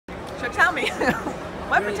So tell me,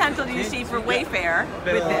 what potential do you see for WayFair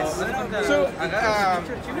with this? So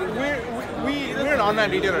we're an online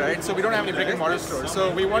retailer, right? So we don't have any brick and mortar stores. So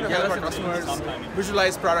we want to help our customers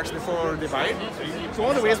visualize products before they buy it. So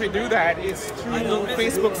one of the ways we do that is through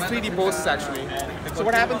Facebook's 3D posts, actually. So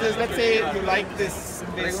what happens is, let's say you like this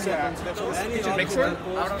kitchen mixer.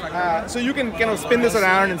 So you can kind of spin this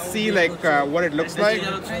around and see like what it looks like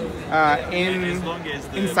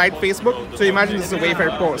inside Facebook. So imagine this is a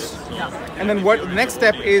WayFair post. And then what the next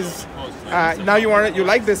step is, now you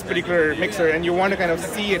like this particular mixer and you want to kind of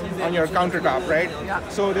see it on your countertop, right? Yeah.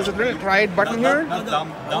 So there's a little try it button here.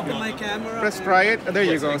 Press try it. There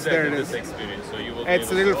you go. So there it is.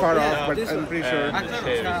 It's a little far off, but I'm pretty sure.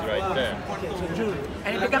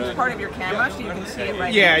 And it becomes part of your camera, so you can see it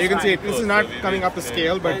right Yeah, you can see it. This is not coming up to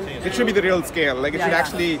scale, but it should be the real scale. Like it should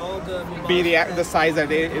actually be the size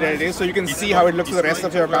that it is, so you can see how it looks to the rest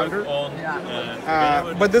of your counter.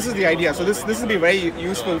 But this is the idea. So this will be very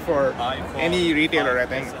useful for any retailer, I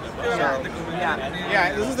think. So,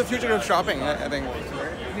 yeah, this is the future of shopping, I think.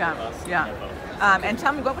 Yeah. And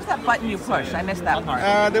tell me, what was that button you pushed? I missed that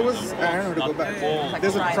part. There was, I don't know how to go back.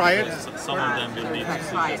 There's a try it.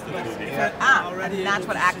 Try it. And that's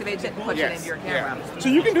what activates it and puts it into your camera. Yeah. So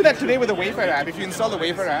you can do that today with the WayFair app. If you install the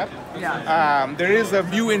WayFair app, there is a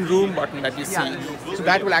view in room button that you see. So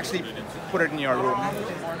that will actually put it in your room.